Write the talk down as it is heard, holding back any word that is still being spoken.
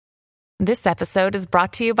This episode is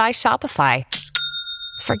brought to you by Shopify.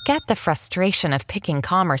 Forget the frustration of picking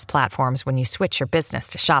commerce platforms when you switch your business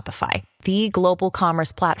to Shopify, the global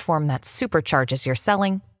commerce platform that supercharges your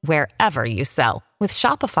selling wherever you sell. With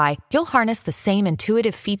Shopify, you'll harness the same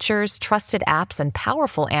intuitive features, trusted apps, and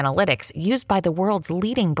powerful analytics used by the world's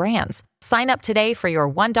leading brands. Sign up today for your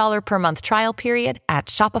 $1 per month trial period at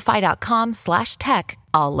shopify.com/tech,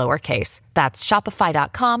 all lowercase. That's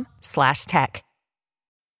shopify.com/tech.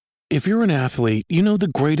 If you're an athlete, you know the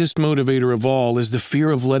greatest motivator of all is the fear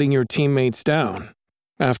of letting your teammates down.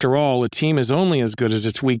 After all, a team is only as good as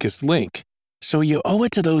its weakest link. So you owe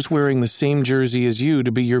it to those wearing the same jersey as you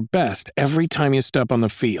to be your best every time you step on the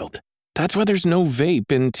field. That's why there's no vape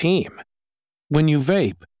in team. When you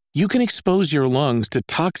vape, you can expose your lungs to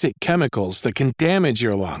toxic chemicals that can damage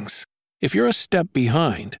your lungs. If you're a step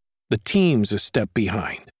behind, the team's a step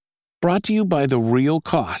behind. Brought to you by The Real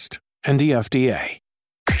Cost and the FDA.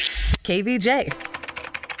 KVJ.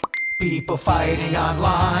 People fighting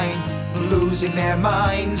online, losing their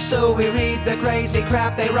minds. So we read the crazy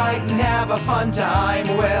crap they write and have a fun time.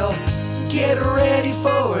 Well, get ready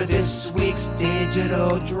for this week's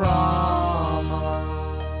digital drama.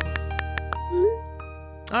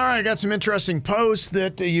 All right, got some interesting posts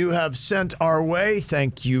that you have sent our way.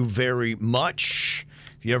 Thank you very much.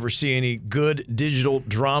 If you ever see any good digital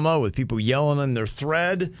drama with people yelling in their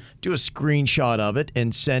thread, do a screenshot of it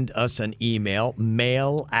and send us an email,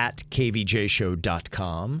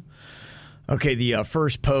 mail@kvjshow.com. Okay, the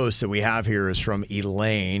first post that we have here is from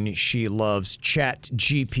Elaine. She loves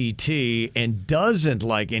ChatGPT and doesn't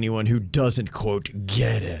like anyone who doesn't, quote,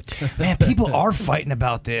 get it. Man, people are fighting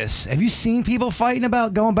about this. Have you seen people fighting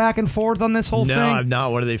about going back and forth on this whole thing? No, I've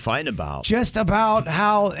not. What are they fighting about? Just about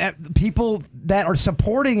how people that are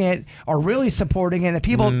supporting it are really supporting it, and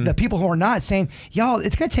the people who are not saying, y'all,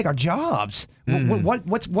 it's going to take our jobs.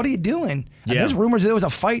 What are you doing? Yeah. There's rumors there was a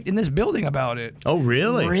fight in this building about it. Oh,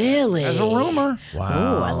 really? Really? There's a rumor.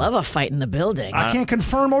 Wow. Ooh, I love a fight in the building. I can't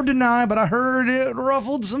confirm or deny, but I heard it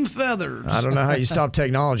ruffled some feathers. I don't know how you stop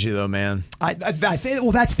technology, though, man. I think,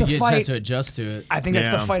 well, that's the You just fight. have to adjust to it. I think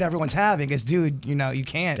that's the fight everyone's having is, dude, you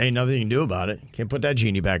can't. Ain't nothing you can do about it. Can't put that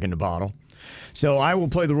genie back in the bottle. So I will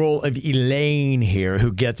play the role of Elaine here,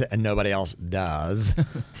 who gets it and nobody else does.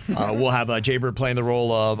 We'll have Jaybird playing the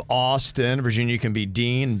role of Austin. Virginia, you can be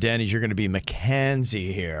Dean. And Denny's, you're going to be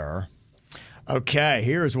Mackenzie here. Okay,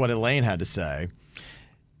 here's what Elaine had to say.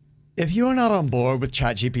 If you are not on board with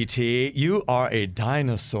ChatGPT, you are a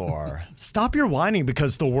dinosaur. Stop your whining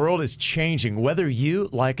because the world is changing, whether you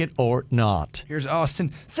like it or not. Here's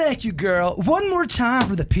Austin. Thank you, girl. One more time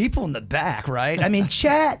for the people in the back, right? I mean,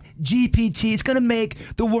 ChatGPT is going to make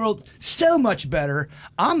the world so much better.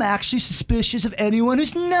 I'm actually suspicious of anyone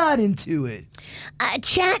who's not into it.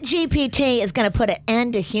 ChatGPT is going to put an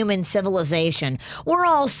end to human civilization. We're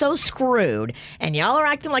all so screwed, and y'all are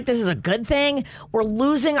acting like this is a good thing. We're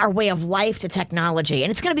losing our way of life to technology,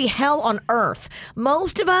 and it's going to be hell on earth.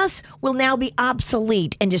 Most of us will now be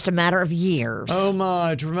obsolete in just a matter of years. Oh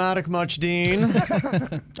my, dramatic much, Dean?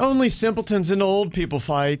 Only simpletons and old people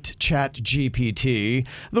fight ChatGPT.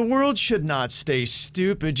 The world should not stay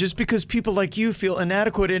stupid just because people like you feel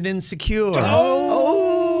inadequate and insecure.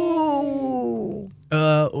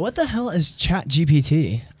 What the hell is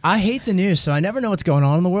ChatGPT? I hate the news, so I never know what's going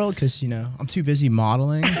on in the world because, I'm too busy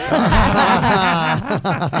modeling.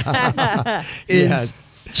 Yes.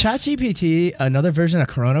 ChatGPT another version of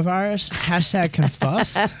coronavirus? Hashtag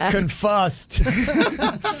confussed? Confussed.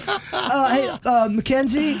 Hey,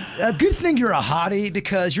 Mackenzie, good thing you're a hottie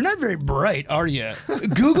because you're not very bright, are you?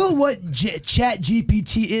 Google what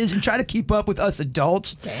ChatGPT is and try to keep up with us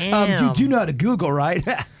adults. Damn. You do know how to Google, right?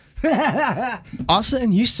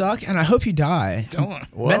 Austin, you suck, and I hope you die. Don't.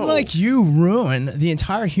 Men like you ruin the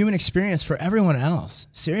entire human experience for everyone else.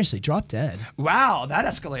 Seriously, drop dead. Wow, that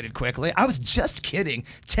escalated quickly. I was just kidding.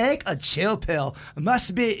 Take a chill pill. It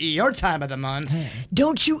must be your time of the month.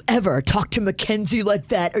 Don't you ever talk to Mackenzie like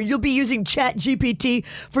that, or you'll be using ChatGPT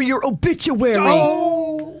for your obituary.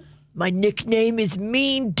 Oh! My nickname is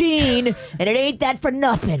Mean Dean, and it ain't that for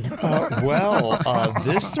nothing.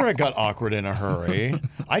 This thread got awkward in a hurry.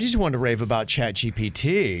 I just wanted to rave about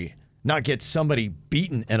ChatGPT, not get somebody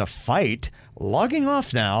beaten in a fight. Logging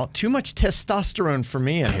off now. Too much testosterone for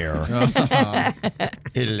me in here.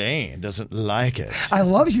 Elaine doesn't like it. I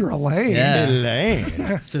love your Elaine. Yeah.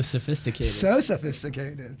 Elaine. So sophisticated. So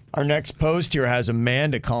sophisticated. Our next post here has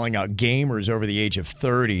Amanda calling out gamers over the age of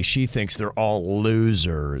 30. She thinks they're all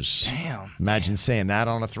losers. Damn. Imagine saying that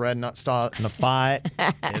on a thread, not starting a fight.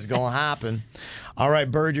 It's going to happen. All right,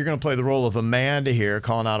 Bird, you're going to play the role of Amanda here,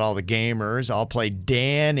 calling out all the gamers. I'll play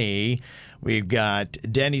Danny. We've got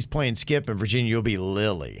Denny's playing Skip, and Virginia, you'll be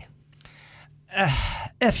Lily.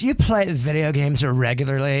 If you play video games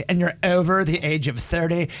regularly and you're over the age of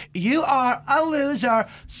 30, you are a loser.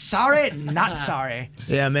 Sorry, not sorry.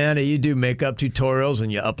 Yeah, man, you do makeup tutorials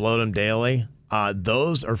and you upload them daily.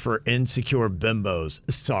 Those are for insecure bimbos.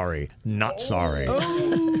 Sorry, not sorry.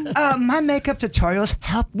 My makeup tutorials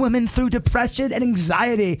help women through depression and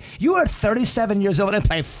anxiety. You are 37 years old and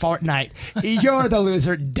play Fortnite. You're the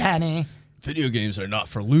loser, Danny. Video games are not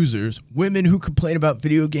for losers. Women who complain about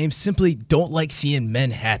video games simply don't like seeing men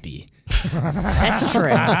happy. That's true.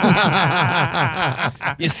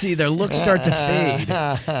 You see, their looks start to fade,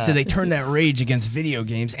 so they turn that rage against video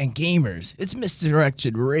games and gamers. It's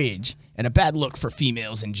misdirected rage and a bad look for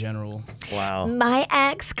females in general. Wow. My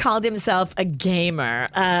ex called himself a gamer.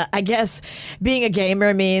 I guess being a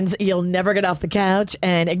gamer means you'll never get off the couch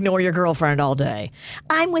and ignore your girlfriend all day.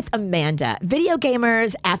 I'm with Amanda. Video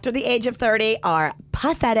gamers after the age of 30 are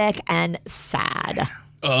pathetic and sad.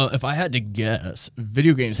 If I had to guess,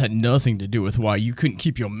 video games had nothing to do with why you couldn't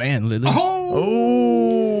keep your man, Lily.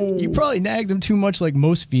 Oh! You probably nagged him too much like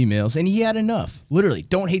most females, and he had enough. Literally,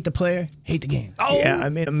 don't hate the player, hate the game. Oh. Yeah, I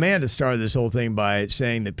mean, Amanda started this whole thing by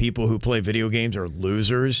saying that people who play video games are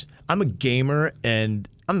losers. I'm a gamer, and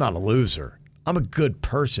I'm not a loser. I'm a good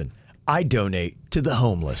person. I donate to the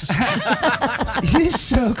homeless. You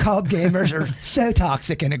so-called gamers are so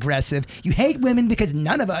toxic and aggressive. You hate women because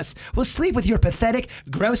none of us will sleep with your pathetic,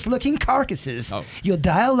 gross-looking carcasses. Oh. You'll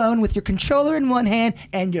die alone with your controller in one hand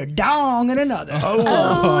and your dong in another.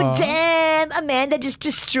 Oh, damn. Amanda just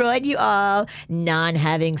destroyed you all,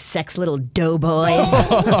 non-having sex little doughboys.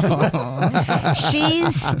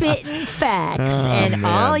 She's spitting facts, and man.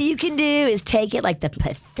 all you can do is take it like the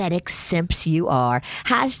pathetic simps you are.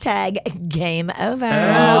 Hashtag game over.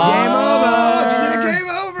 Game over. She did a game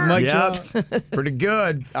over. Mic Yep. drop. Pretty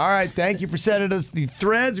good. All right. Thank you for sending us the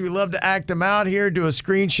threads. We love to act them out here. Do a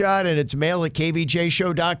screenshot, and it's mail at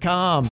kvjshow.com.